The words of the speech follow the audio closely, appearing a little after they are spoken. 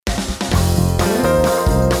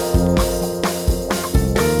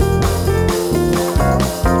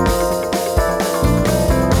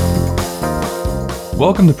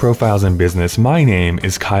Welcome to Profiles in Business. My name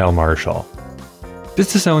is Kyle Marshall.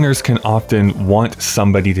 Business owners can often want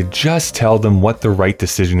somebody to just tell them what the right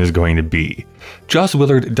decision is going to be. Joss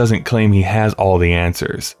Willard doesn't claim he has all the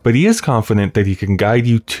answers, but he is confident that he can guide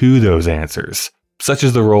you to those answers, such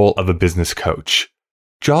as the role of a business coach.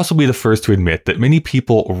 Joss will be the first to admit that many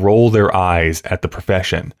people roll their eyes at the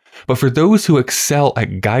profession, but for those who excel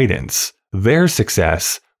at guidance, their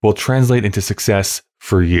success will translate into success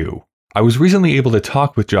for you. I was recently able to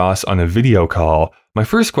talk with Joss on a video call. My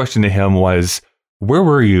first question to him was, where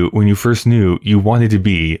were you when you first knew you wanted to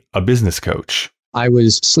be a business coach? I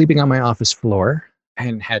was sleeping on my office floor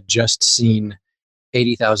and had just seen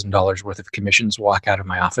 $80,000 worth of commissions walk out of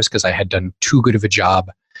my office because I had done too good of a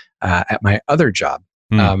job at my other job.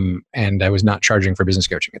 And I was not charging for business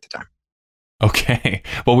coaching at the time. Okay.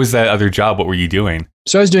 What was that other job? What were you doing?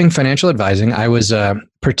 So I was doing financial advising. I was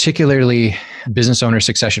particularly business owner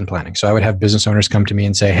succession planning. So I would have business owners come to me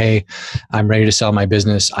and say, hey, I'm ready to sell my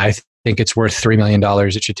business. I think it's worth $3 million.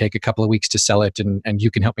 It should take a couple of weeks to sell it. And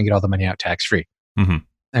you can help me get all the money out tax-free. Mm-hmm.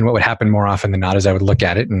 And what would happen more often than not is I would look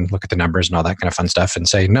at it and look at the numbers and all that kind of fun stuff and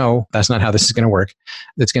say, no, that's not how this is going to work.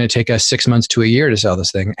 It's going to take us 6 months to a year to sell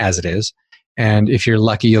this thing as it is. And if you're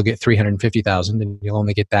lucky, you'll get $350,000, and you'll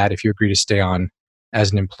only get that if you agree to stay on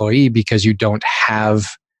as an employee because you don't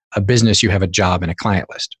have a business, you have a job and a client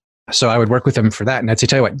list. So I would work with them for that. And I'd say,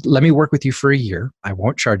 tell you what, let me work with you for a year. I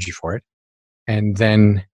won't charge you for it. And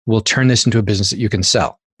then we'll turn this into a business that you can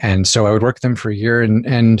sell. And so I would work with them for a year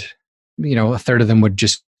and a third of them would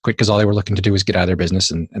just quit because all they were looking to do was get out of their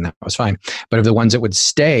business, and that was fine. But of the ones that would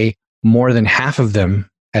stay, more than half of them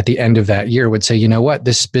at the end of that year would say, you know what,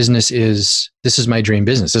 this is my dream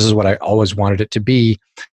business. This is what I always wanted it to be.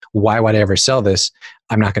 Why would I ever sell this?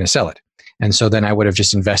 I'm not going to sell it. And so then I would have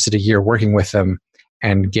just invested a year working with them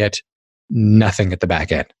and get nothing at the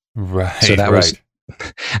back end. Right. So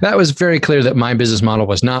that was very clear that my business model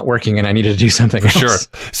was not working and I needed to do something else. Sure.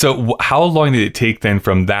 So how long did it take then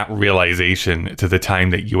from that realization to the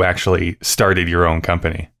time that you actually started your own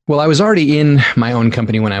company? Well, I was already in my own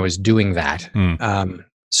company when I was doing that.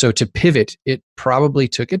 So to pivot, it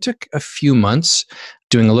took a few months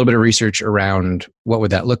doing a little bit of research around what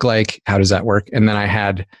would that look like? How does that work? And then I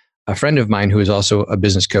had a friend of mine who is also a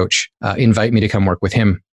business coach invite me to come work with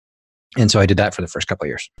him. And so I did that for the first couple of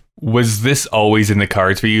years. Was this always in the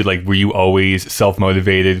cards for you? Like, were you always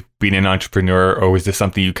self-motivated, being an entrepreneur, or was this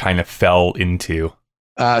something you kind of fell into?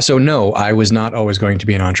 So no, I was not always going to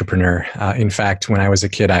be an entrepreneur. In fact, when I was a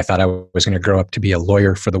kid, I thought I was going to grow up to be a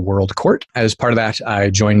lawyer for the World Court. As part of that,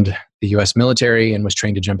 I joined the U.S. military and was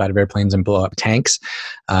trained to jump out of airplanes and blow up tanks.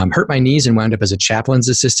 Hurt my knees and wound up as a chaplain's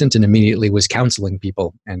assistant and immediately was counseling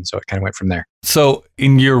people. And so it kind of went from there. So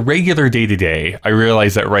in your regular day-to-day, I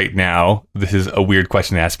realize that right now, this is a weird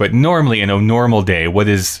question to ask, but normally in a normal day, what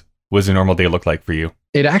does a normal day look like for you?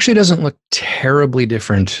 It actually doesn't look terribly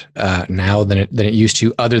different now than it used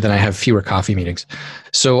to, other than I have fewer coffee meetings.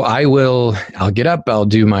 So I'll get up, I'll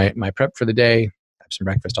do my prep for the day, have some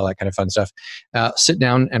breakfast, all that kind of fun stuff. Sit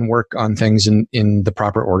down and work on things in the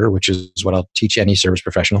proper order, which is what I'll teach any service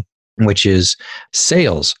professional, which is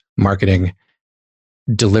sales, marketing,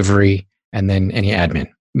 delivery, and then any admin.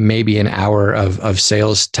 Maybe an hour of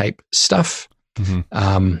sales type stuff.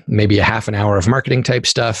 Mm-hmm. Maybe a half an hour of marketing type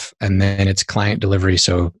stuff, and then it's client delivery.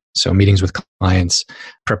 So meetings with clients,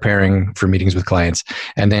 preparing for meetings with clients,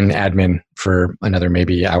 and then admin for another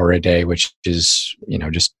maybe hour a day, which is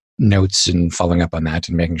just notes and following up on that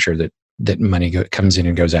and making sure that money comes in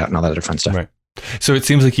and goes out and all that other fun stuff. Right. So it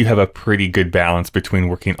seems like you have a pretty good balance between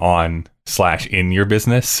working on / in your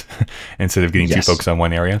business instead of getting too focused on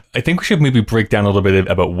one area. I think we should maybe break down a little bit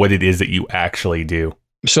about what it is that you actually do.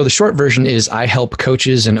 So the short version is I help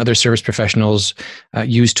coaches and other service professionals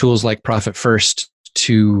use tools like Profit First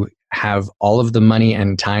to have all of the money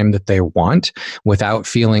and time that they want without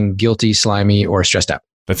feeling guilty, slimy, or stressed out.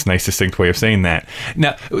 That's a nice, distinct way of saying that.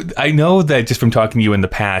 Now, I know that just from talking to you in the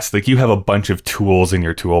past, like you have a bunch of tools in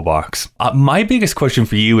your toolbox. My biggest question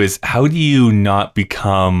for you is, how do you not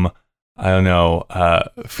become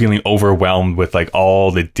feeling overwhelmed with like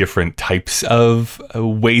all the different types of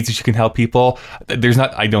ways that you can help people?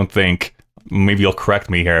 I don't think, maybe you'll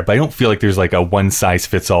correct me here, but I don't feel like there's like a one size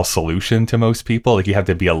fits all solution to most people. Like you have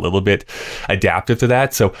to be a little bit adaptive to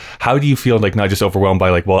that. So how do you feel like not just overwhelmed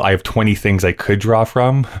by like, well, I have 20 things I could draw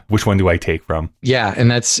from. Which one do I take from? Yeah.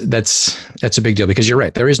 And that's a big deal because you're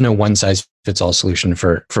right. There is no one size fits all solution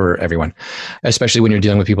for everyone, especially when you're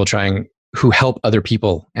dealing with people who help other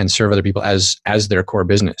people and serve other people as their core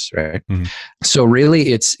business, right? Mm-hmm. So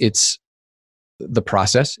really it's the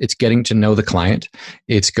process. It's getting to know the client.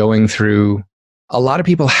 It's going through, a lot of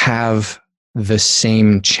people have the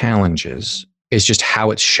same challenges. It's just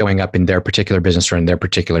how it's showing up in their particular business or in their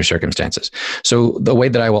particular circumstances. So the way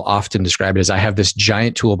that I will often describe it is I have this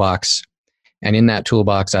giant toolbox, and in that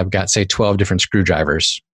toolbox, I've got, say, 12 different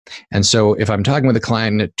screwdrivers. And so if I'm talking with a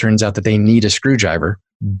client and it turns out that they need a screwdriver,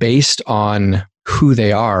 based on who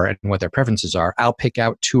they are and what their preferences are, I'll pick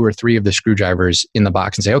out 2 or 3 of the screwdrivers in the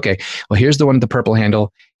box and say, okay, well, here's the one with the purple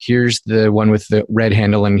handle, here's the one with the red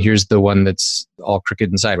handle, and here's the one that's all crooked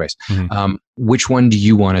and sideways. Mm-hmm. Which one do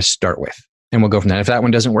you want to start with? And we'll go from that. If that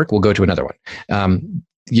one doesn't work, we'll go to another one.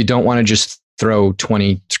 You don't want to just throw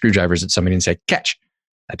 20 screwdrivers at somebody and say, catch.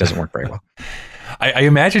 That doesn't work very well. I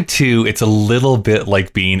imagine too, it's a little bit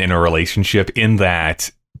like being in a relationship in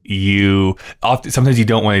that sometimes you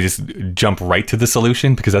don't want to just jump right to the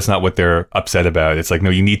solution because that's not what they're upset about. It's like, no,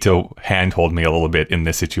 you need to handhold me a little bit in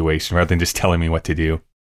this situation rather than just telling me what to do.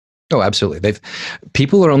 Oh, absolutely.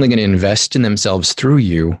 People are only going to invest in themselves through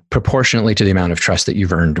you proportionately to the amount of trust that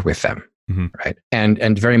you've earned with them. Mm-hmm. Right.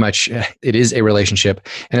 And very much it is a relationship.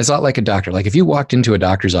 And it's a lot like a doctor. Like if you walked into a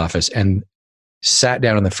doctor's office and sat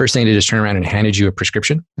down and the first thing they did is turn around and handed you a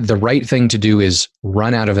prescription, the right thing to do is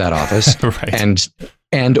run out of that office right.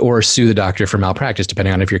 and or sue the doctor for malpractice,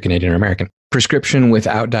 depending on if you're Canadian or American. Prescription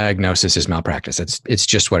without diagnosis is malpractice. It's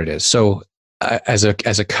just what it is. So as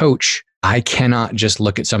a coach, I cannot just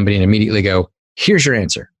look at somebody and immediately go, here's your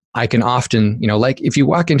answer. I can often, like if you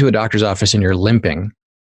walk into a doctor's office and you're limping,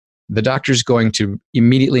 the doctor's going to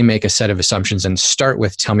immediately make a set of assumptions and start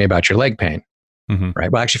with, tell me about your leg pain. Mm-hmm.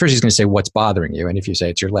 Right. Well, actually, first he's going to say, what's bothering you? And if you say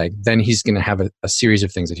it's your leg, then he's going to have a series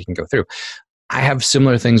of things that he can go through. I have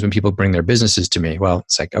similar things when people bring their businesses to me. Well,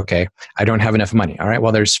 it's like, okay, I don't have enough money. All right.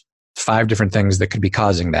 Well, there's 5 different things that could be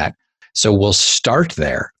causing that. So we'll start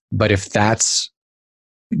there. But if that's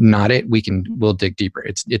not it, we'll dig deeper.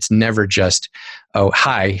 It's never just, oh,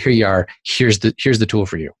 hi, here you are. Here's the tool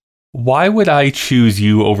for you. Why would I choose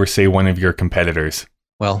you over, say, one of your competitors?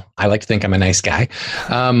 Well, I like to think I'm a nice guy.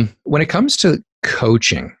 When it comes to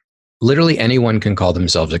coaching, literally anyone can call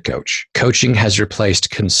themselves a coach. Coaching has replaced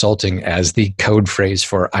consulting as the code phrase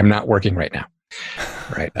for I'm not working right now.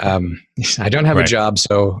 Right. I don't have a job,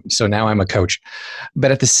 so now I'm a coach.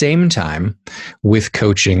 But at the same time, with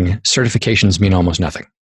coaching, certifications mean almost nothing.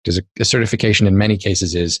 Because a certification in many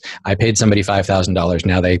cases is, I paid somebody $5,000.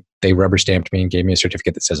 Now they rubber stamped me and gave me a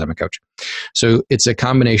certificate that says I'm a coach. So it's a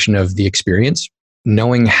combination of the experience,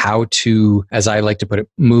 knowing how to, as I like to put it,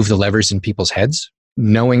 move the levers in people's heads,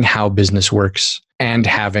 knowing how business works, and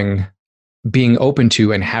being open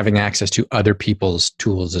to and having access to other people's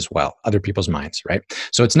tools as well, other people's minds, right?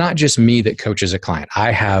 So it's not just me that coaches a client.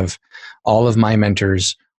 I have all of my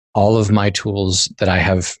mentors, all of my tools that I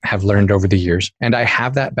have learned over the years. And I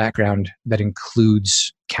have that background that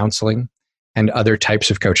includes counseling and other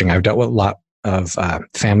types of coaching. I've dealt with a lot of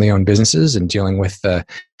family-owned businesses and dealing with the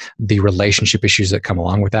relationship issues that come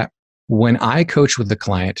along with that. When I coach with the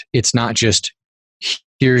client, it's not just,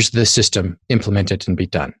 here's the system, implement it and be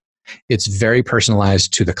done. It's very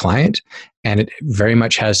personalized to the client, and it very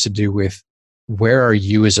much has to do with where are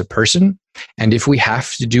you as a person? And if we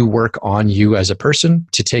have to do work on you as a person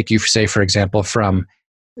to take you, say, for example, from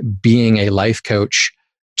being a life coach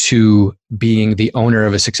to being the owner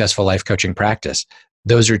of a successful life coaching practice,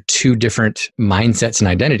 those are 2 different mindsets and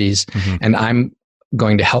identities. Mm-hmm. And I'm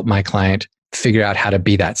going to help my client figure out how to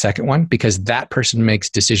be that second one, because that person makes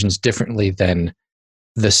decisions differently than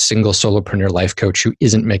the single solopreneur life coach who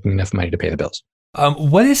isn't making enough money to pay the bills.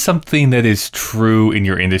 What is something that is true in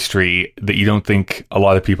your industry that you don't think a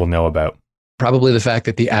lot of people know about? Probably the fact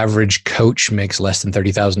that the average coach makes less than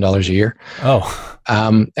 $30,000 a year. Oh.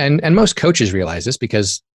 And most coaches realize this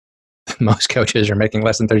because most coaches are making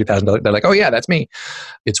less than $30,000. They're like, oh yeah, that's me.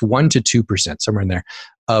 It's 1% to 2%, somewhere in there,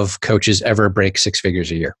 of coaches ever break 6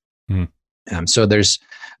 figures a year. Mm. So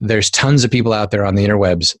there's tons of people out there on the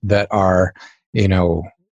interwebs that are,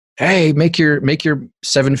 hey, make your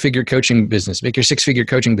 7-figure coaching business, make your 6-figure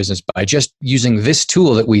coaching business by just using this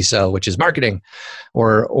tool that we sell, which is marketing,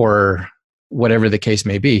 or whatever the case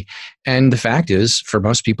may be. And the fact is, for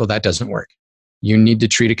most people, that doesn't work. You need to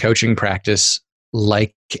treat a coaching practice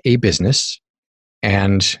like a business.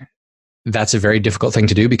 And that's a very difficult thing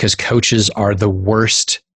to do because coaches are the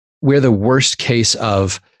worst. We're the worst case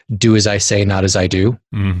of do as I say, not as I do.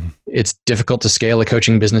 Mm-hmm. It's difficult to scale a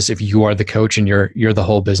coaching business if you are the coach and you're the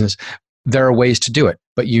whole business. There are ways to do it,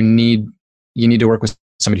 but you need to work with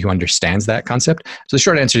somebody who understands that concept. So the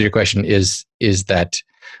short answer to your question is that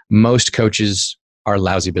most coaches are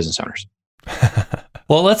lousy business owners.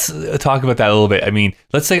 Well, let's talk about that a little bit. I mean,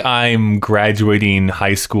 let's say I'm graduating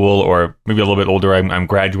high school, or maybe a little bit older, I'm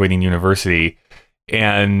graduating university,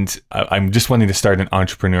 and I'm just wanting to start an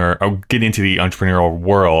entrepreneur or get into the entrepreneurial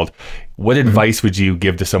world, what advice would you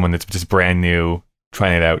give to someone that's just brand new,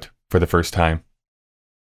 trying it out for the first time?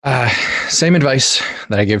 Same advice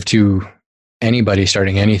that I give to anybody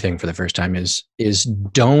starting anything for the first time is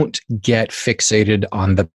don't get fixated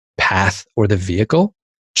on the path or the vehicle.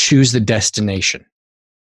 Choose the destination.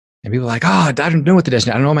 And people are like, I don't know what the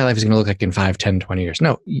destination, I don't know what my life is going to look like in 5, 10, 20 years.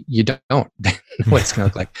 No, you don't know what it's going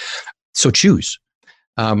to look like. So choose.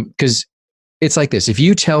 Because it's like this. If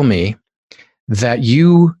you tell me that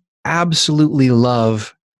you absolutely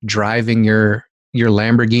love driving your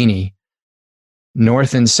Lamborghini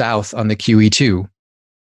north and south on the QE2,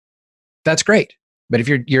 that's great. But if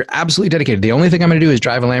you're absolutely dedicated, the only thing I'm going to do is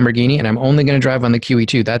drive a Lamborghini and I'm only going to drive on the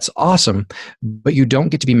QE2, that's awesome. But you don't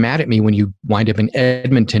get to be mad at me when you wind up in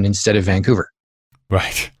Edmonton instead of Vancouver.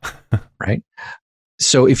 Right. Right.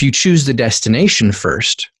 So if you choose the destination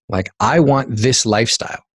first, like I want this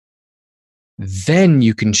lifestyle, then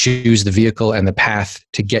you can choose the vehicle and the path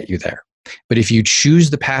to get you there. But if you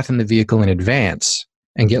choose the path and the vehicle in advance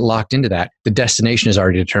and get locked into that, the destination is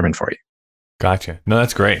already determined for you. Gotcha. No,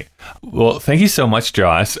 that's great. Well, thank you so much,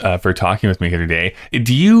 Joss, for talking with me here today.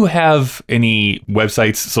 Do you have any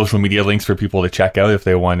websites, social media links for people to check out if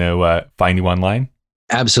they want to find you online?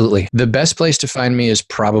 Absolutely. The best place to find me is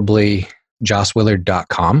probably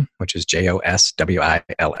josswillard.com, which is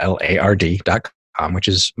JOSWILLARD.com, which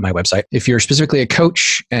is my website. If you're specifically a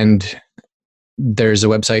coach, and there's a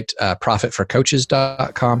website,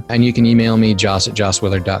 profitforcoaches.com, and you can email me,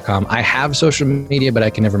 joss@josswillard.com. I have social media, but I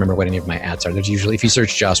can never remember what any of my ads are. There's usually, if you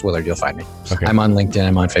search Joss Willard, you'll find me. Okay. I'm on LinkedIn,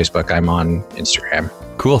 I'm on Facebook, I'm on Instagram.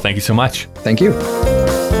 Cool. Thank you so much. Thank you.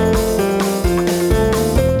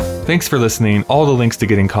 Thanks for listening. All the links to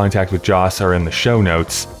get in contact with Joss are in the show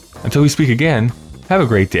notes. Until we speak again, have a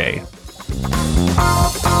great day.